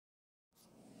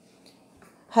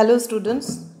Hello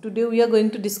students, today we are going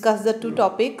to discuss the two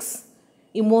topics,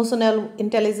 emotional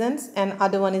intelligence and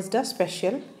other one is the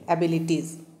special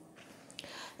abilities.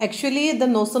 Actually, the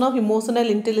notion of emotional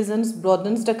intelligence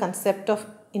broadens the concept of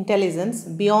intelligence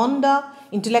beyond the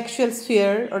intellectual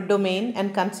sphere or domain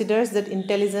and considers that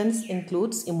intelligence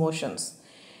includes emotions.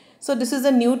 So this is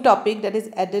a new topic that is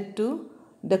added to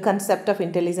the concept of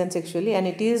intelligence actually, and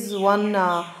it is one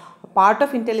part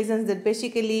of intelligence that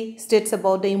basically states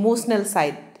about the emotional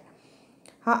side.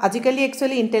 আজিকালি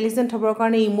actually intelligent হবৰ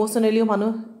কাৰণে ইমোশনালিও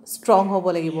মানুহ strong হ'ব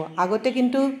লাগিব আগতে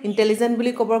কিন্তু intelligent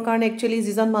বুলি ক'বৰ কাৰণে একচুয়ালি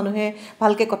যিজন মানুহে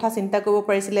ভালকে কথা চিন্তা কৰিব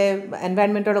পাৰিছিলে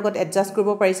এনভায়ৰনমেন্টৰ লগত এডজাস্ট কৰিব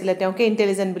পাৰিছিলে তেওঁকে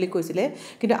ইন্টেলিজেন্ট বুলি কৈছিলে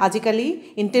কিন্তু আজিকালি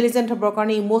ইন্টেলিজেন্ট হবৰ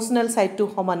কাৰণে ইমোশনাল সাইডটো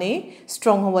সমানে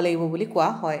ষ্ট্ৰং হ'ব লাগিব বুলি কোৱা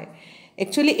হয়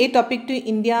একচুয়ালি এই টপিকটো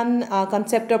ইন্ডিয়ান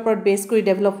কনসেপ্টৰ ওপৰত বেস কৰি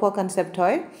ডেভেলপ হোৱা কনসেপ্ট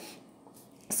হয়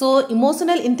So,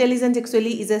 emotional intelligence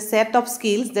actually is a set of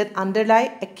skills that underlie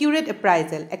accurate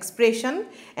appraisal, expression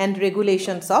and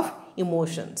regulations of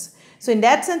emotions. So, in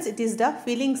that sense, it is the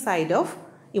feeling side of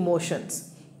emotions.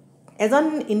 As an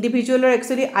individual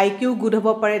actually IQ good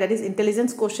hobo pare, that is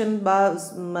intelligence quotient ba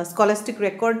scholastic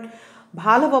record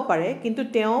bhal hobo pare, kintu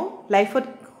teo life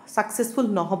successful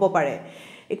no hobo pare.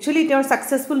 Actually, they are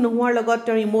successful nohuar logot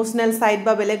their emotional side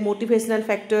ba belek motivational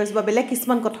factors ba belek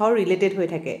kisman kothao related hoi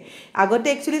thake agote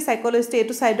actually psychologist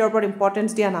etu side or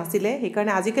importance dia nasile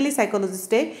hekarne ajikali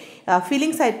psychologist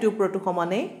feeling side to upor to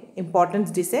homane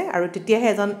importance dise aru tetia he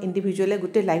ejon individual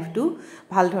gute life to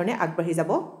bhal dhorne agbahi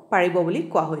jabo paribo boli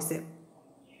koa hoise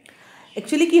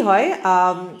actually ki hoy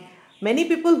many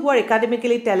people who are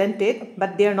academically talented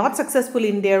but they are not successful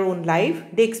in their own life,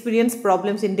 they experience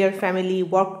problems in their family,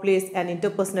 workplace and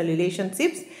interpersonal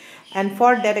relationships, and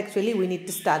for that actually we need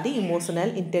to study emotional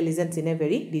intelligence in a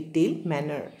very detailed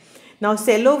manner. Now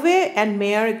Salovey and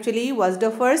Mayer actually was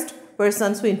the first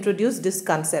persons who introduced this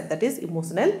concept, that is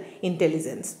emotional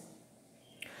intelligence.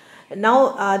 Now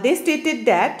they stated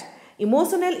that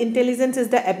emotional intelligence is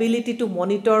the ability to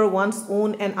monitor one's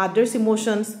own and others'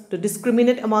 emotions, to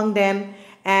discriminate among them,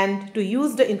 and to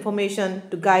use the information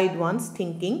to guide one's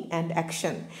thinking and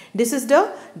action. This is the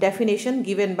definition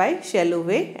given by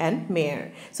Salovey and Mayer.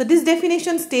 So this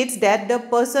definition states that the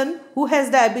person who has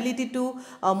the ability to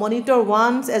monitor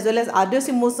one's as well as others'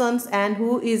 emotions and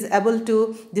who is able to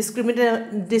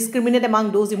discriminate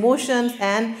among those emotions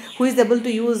and who is able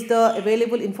to use the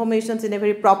available informations in a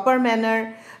very proper manner,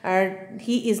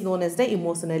 he is known as the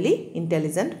emotionally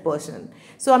intelligent person.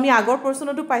 So ami agor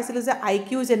person to paisilo je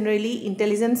IQ generally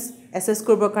intelligence assess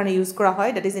korbo karone use kora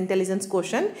hoy, that is intelligence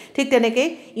quotient. Thik teneke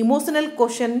emotional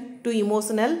quotient to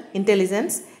emotional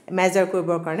intelligence measure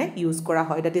korbo karone use kora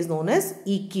hoy, that is known as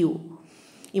EQ,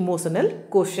 emotional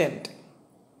quotient.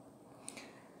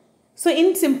 So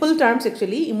in simple terms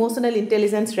actually emotional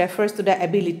intelligence refers to the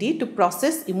ability to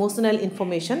process emotional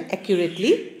information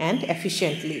accurately and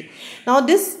efficiently. Now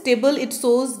this table it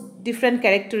shows different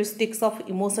characteristics of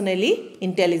emotionally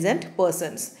intelligent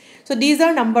persons. So these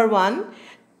are number 1,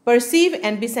 perceive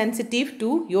and be sensitive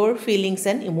to your feelings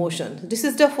and emotions. This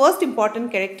is the first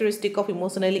important characteristic of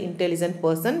emotionally intelligent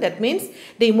person. That means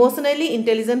the emotionally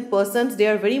intelligent persons, they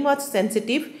are very much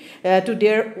sensitive to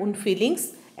their own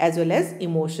feelings as well as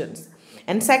emotions.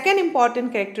 And second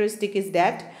important characteristic is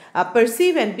that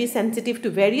perceive and be sensitive to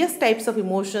various types of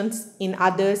emotions in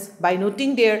others by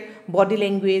noting their body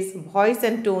language, voice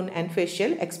and tone and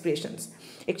facial expressions.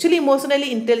 Actually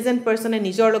emotionally intelligent person e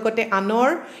nijor logote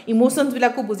anor emotions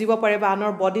bilako bujibo pare ba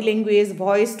anor body language,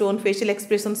 voice, tone, facial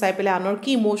expression sai pele anor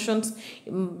ki emotions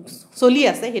soli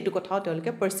ase hetu kothao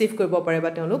teoloke perceive koribo pare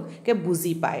ba teoloke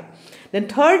buji pai. Then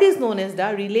third is known as the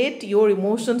relate your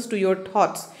emotions to your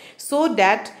thoughts so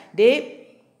that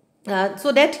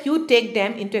you take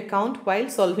them into account while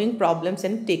solving problems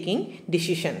and taking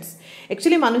decisions.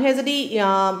 Actually manuhe jodi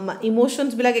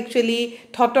emotions bilak actually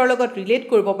thought or logot relate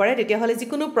koribo pare tetia hole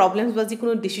jikono problems ba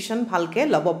jikono decision bhalke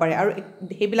lobo pare aru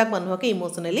he bilak manuhoke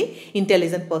emotionally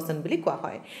intelligent person bili koa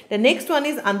hoy. The next one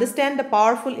is understand the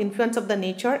powerful influence of the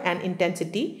nature and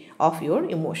intensity of your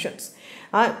emotions.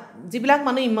 যিবিলাক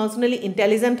মানুহ emotionally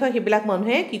intelligent হয় হেবিলাক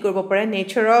মানুহে কি কৰিব পাৰে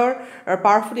নেচাৰৰ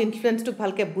powerful influence two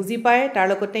ভালকে বুজি পায় তাৰ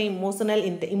লগতে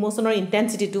ইমোশনৰ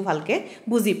ইন্টেন্সিটি টু ভালকে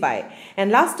বুজি পায় and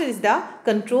last is the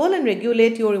control and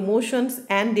regulate your emotions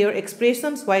and their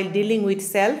expressions while dealing with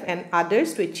self and others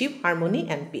to achieve harmony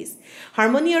and peace.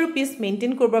 Harmony আৰু peace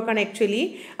maintain কৰিবৰ কাৰণে actually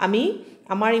আমি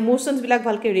আমাৰ ইমোশনস বিলাক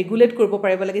ভালকে ৰেগুলেট কৰিব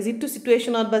পাৰিব লাগে যেটো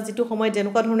সিচুৱেচনত বা যেটো সময়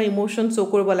যেনেকুৱা ধৰণৰ ইমোশন শো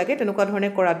কৰিব লাগে তেনেকুৱা ধৰণে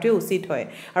কৰাটো উচিত হয়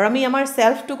আৰু আমি আমাৰ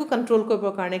সেলফ টুকু কন্ট্ৰোল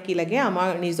কৰিবৰ কাৰণে কি লাগে আমাৰ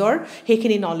নিজৰ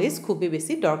হেখিনি নলেজ খুব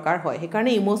বেছি দৰকাৰ হয়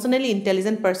হেকাৰণে ইমোশনালি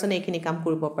ইন্টেলিজেন্ট পাৰসন এইখিনি কাম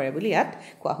কৰিব পাৰে বুলি ইয়াত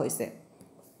কোৱা হৈছে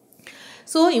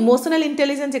So emotional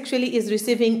intelligence actually is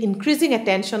receiving increasing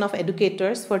attention of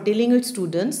educators for dealing with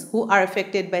students who are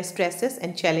affected by stresses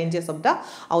and challenges of the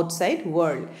outside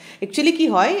world. Actually ki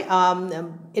hoy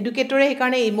educator e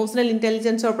karone emotional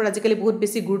intelligence or ajikali bahut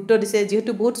beshi gurutto dise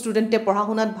jehetu bahut student e porha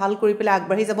hunat bhal kori pele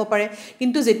agbahi jabo pare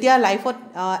kintu jetia life ot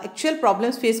actual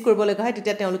problems face koribo laga hoy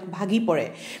tetia teoluk bhagi pore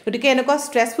gotike enoko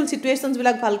stressful situations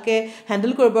bilak bhalke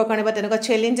handle koribor karone ba tenoko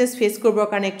challenges face koribor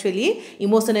karone actually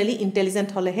emotionally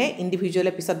intelligent hole he individual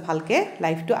episode bhalke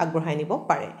life to agbahai nibo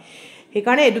pare he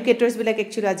karone educators bilak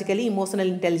actually ajikali emotional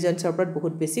intelligence or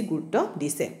bahut beshi gurutto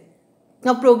dise.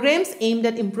 Now, programs aimed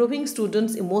at improving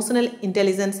students' emotional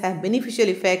intelligence have beneficial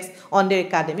effects on their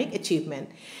academic achievement.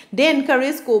 They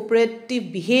encourage cooperative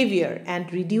behavior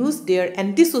and reduce their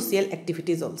antisocial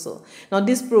activities also. Now,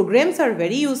 these programs are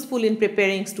very useful in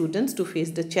preparing students to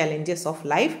face the challenges of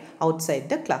life outside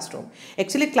the classroom.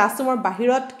 Actually, classroom or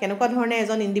bahirot keneকুৱা ধৰণে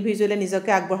এজন ইন্ডিভিজুৱেলে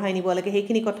নিজকে আগবঢ়াই নিব লাগে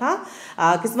সেইখিনি কথা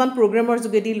কিছুমান প্ৰগ্ৰামৰ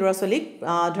যোগেদি ল'ৰা ছোৱালীক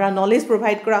ধৰা নলেজ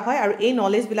প্ৰভাইড কৰা হয় আৰু এই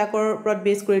নলেজ বিলাকৰ ওপৰত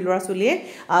বেছ কৰি ল'ৰা ছোৱালীয়ে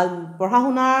পঢ়া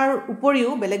শুনাৰ উপৰিও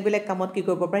বেলেগ বেলেগ কামত কি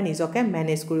কৰিব পাৰে নিজকে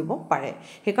মেনেজ কৰিব পাৰে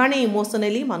সেইকাৰণে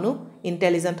ইমোশনালি মানুহ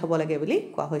ইন্টেলিজেন্ট হ'ব লাগে বুলি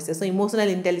কোৱা হৈছে so emotional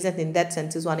intelligence in that sense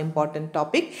is one important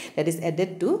topic that is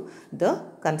aided to the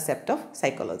concept of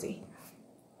psychology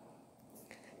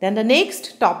then the next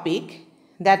topic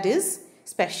that is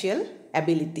special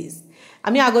abilities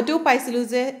আমি আগতেও পাইছিলো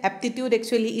যে aptitude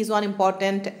actually is one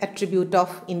important attribute of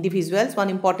individuals one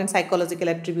important psychological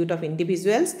attribute of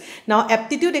individuals now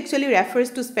aptitude actually refers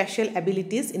to special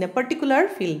abilities in a particular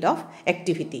field of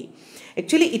activity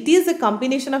actually it is a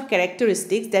combination of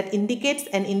characteristics that indicates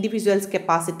an individual's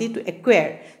capacity to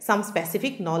acquire some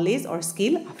specific knowledge or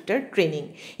skill after training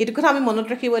etu kotha ami monot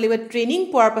rakhibo libe training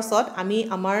poar pasot ami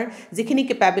amar jikhini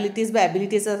capabilities ba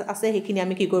abilities ase hekhini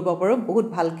ami ki koribo paro bahut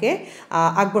bhalke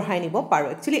agborhai nibo paro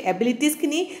actually abilities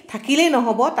kini thakile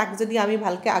nohobo tak jodi ami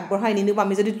bhalke agborhai ninu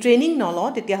ami jodi training nolo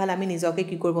tetia hale ami nijoke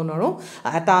ki koribo noro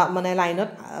eta mane line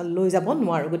ot loi jabo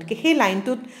noaro gotike he line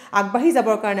tut agbahi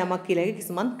jabor karone amak ki lage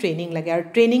kisman training lage ar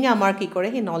training amar ki kore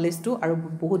he knowledge tu aru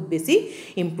bahut beshi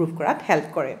improve korat help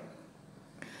kore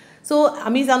so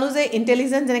ami janu je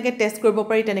intelligence jeneke test koribo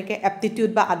pari teneke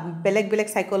aptitude ba beleg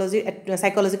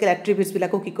psychological attributes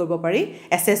bilako ki koribo pari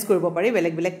assess koribo pari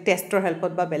beleg tester help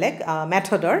ba beleg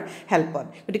methodor help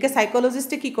gotike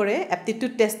psychologist ki kore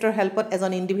aptitude tester help as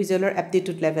an individual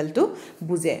aptitude level to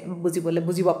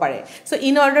bujibo pare so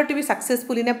in order to be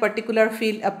successful in a particular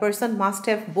field a person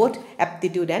must have both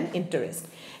aptitude and interest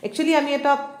actually ami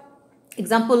eta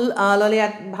example lole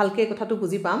bhalke kotha tu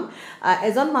buji pam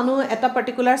ejon manu eta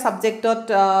particular subject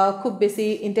ot khub beshi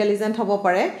intelligent hobo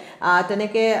pare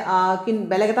teneke kin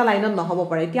beleg eta line ot no hobo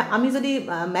pare tia ami jodi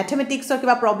mathematics or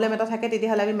kiba problem eta thake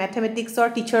teti hale ami mathematics or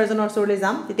teacher jonor sorle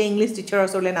jam tete english teacher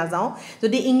sorle na jao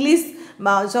jodi english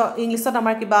ot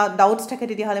amar kiba doubts thake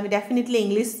teti hale ami definitely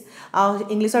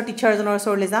english or teacher jonor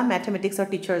sorle jam mathematics or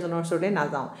teacher jonor sorle na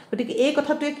jao gotike ei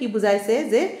kotha tu ki bujaise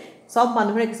je সব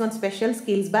মানুহের কিছু special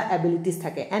skills বা abilities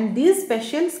থাকে and these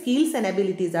special skills and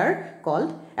abilities are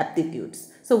called aptitudes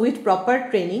so with proper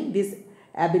training these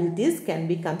abilities can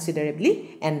be considerably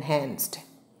enhanced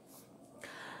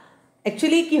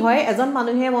actually কি হয় এজন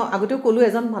মানুহে আগতে কলো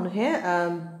এজন মানুহে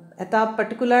এটা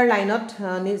পার্টিকুলার লাইনত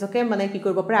নিজকে মানে কি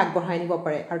কৰিব পাৰে আগবঢ়াই নিব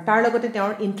পাৰে আৰু তাৰ লগতে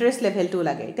তেওঁৰ ইন্টাৰেষ্ট লেভেলটো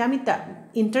লাগে এটা আমি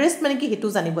ইন্টাৰেষ্ট মানে কি হেতু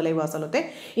জানিব লাগিব আসলতে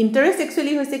ইন্টাৰেষ্ট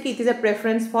একচুয়ালি হৈছে কি it is a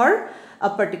preference for a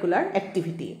particular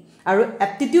activity আৰু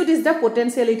aptitude is the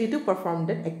potentiality to perform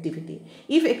that activity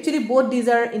if actually both these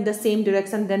are in the same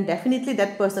direction then definitely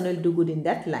that person will do good in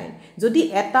that line jodi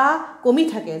eta komi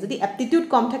thake jodi aptitude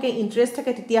kom thake interest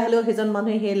thake titia halo hejon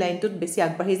manhe he line tut beshi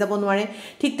agbahi jabo nware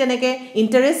thik teneke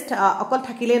interest akol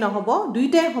thakile no hobo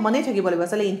duitai homane thakibo laibo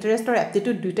asale interest or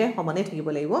aptitude duitai homane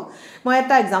thakibo laibo moi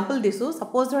eta example disu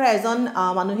suppose dhora ejon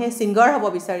manuhe singer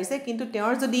hobo bisarise kintu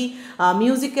teor jodi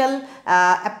musical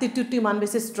aptitude মান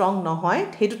বেছি strong নহয়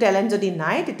হেতু talent যদি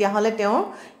নাই তেতিয়া হলে তেও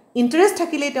interest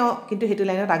থাকিলে তেও কিন্তু হেতু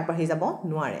লাইনত আগবাঢ়ি যাব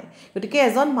নোৱাৰে গতিকে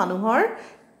এজন মানুহৰ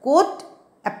কোট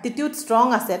aptitude strong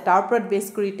আছে তাৰ ওপৰত বেস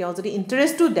কৰি তেও যদি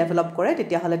ইন্টাৰেস্টটো ডেভেলপ কৰে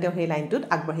তেতিয়া হলে তেও সেই লাইনটোত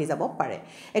আগবাঢ়ি যাব পাৰে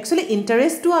একচুয়ালি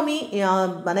ইন্টাৰেস্টটো আমি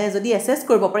মানে যদি এসেস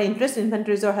কৰিব পাৰি ইন্টাৰেস্ট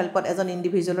ইনভেন্টৰিজৰ হেল্পত এজন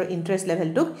ইন্ডিভিজুৱেলৰ ইন্টাৰেস্ট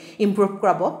লেভেলটো ইমপ্ৰুভ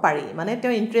কৰাব পাৰি মানে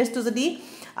তেও ইন্টাৰেস্টটো যদি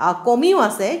কমিও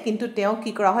আছে কিন্তু তেও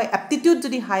কি কৰা হয় aptitude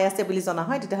যদি হাই আছে বুলি জনা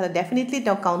হয় তেতিয়া হলে ডেফিনেটলি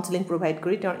তেও কাউন্সেলিং প্ৰভাইড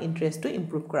কৰি তেওঁৰ ইন্টাৰেস্টটো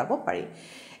ইমপ্ৰুভ কৰাব পাৰি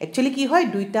একচুয়ালি কি হয়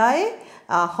দুইটাই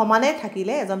সমানে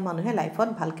থাকিলে এজন মানুহে লাইফত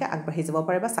ভালকে আগবাঢ়ি যাব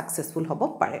পাৰে বা সাকসেসফুল হ'ব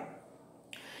পাৰে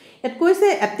It কৈছে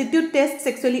aptitude tests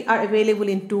actually are available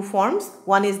in two forms.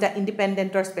 One is the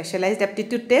independent or specialized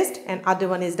aptitude test and other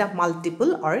one is the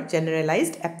multiple or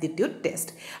generalized aptitude test.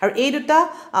 আৰু এই দুটা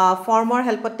ফৰ্মৰ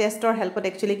হেল্পত টেষ্টৰ হেল্পত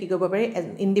actually কি কৰিব পাৰি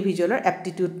ইন্ডিভিজুৱেলৰ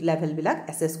aptitude level বিলাক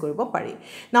assess কৰিব পাৰি.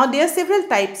 Now there are several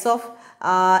types of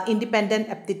independent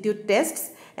aptitude tests.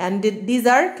 And these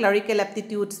are clerical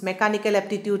aptitudes, mechanical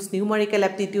aptitudes, numerical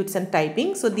aptitudes and typing.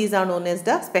 So these are known as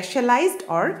the specialized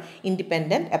or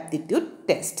independent aptitude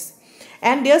tests.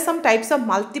 And there are some types of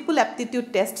multiple aptitude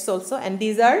tests also, and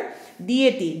these are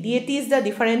DAT. DAT is the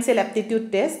differential aptitude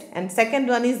test, and second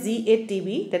one is GATB,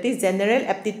 that is general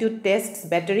aptitude tests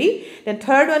battery. Then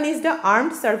third one is the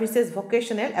armed services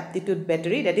vocational aptitude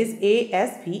battery, that is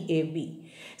ASVAB.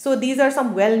 So these are some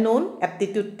well-known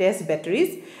aptitude test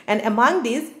batteries, and among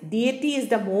these DAT is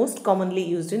the most commonly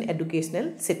used in educational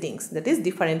settings, that is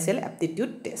differential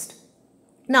aptitude test.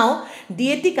 Now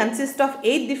DAT consists of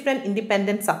 8 different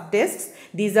independent subtests.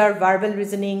 These are verbal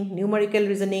reasoning, numerical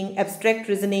reasoning, abstract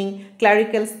reasoning,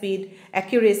 clerical speed,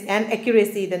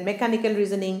 accuracy, then mechanical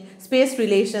reasoning, space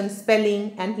relations, spelling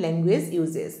and language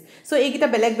uses. So egita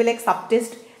beleg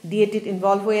subtest DAT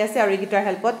involve hoy ase aru egitar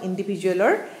helpot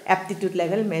individualor aptitude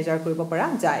level measure koribo para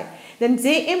jay. Then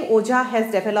JM Oja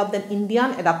has developed an Indian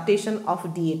adaptation of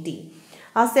DAT.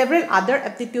 Several other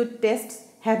aptitude tests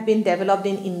have been developed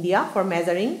in India for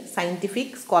measuring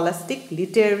scientific, scholastic,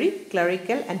 literary,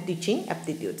 clerical and teaching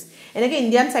aptitudes. Enake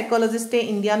Indian psychologist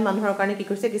Indian manhor karone ki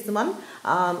korise kisuman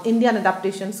Indian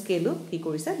adaptation scale ki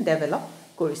korise develop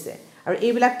korise. Aru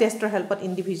eibilak testor helpot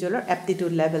individualor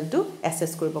aptitude level to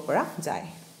assess koribo para jay.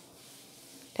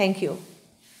 Thank you.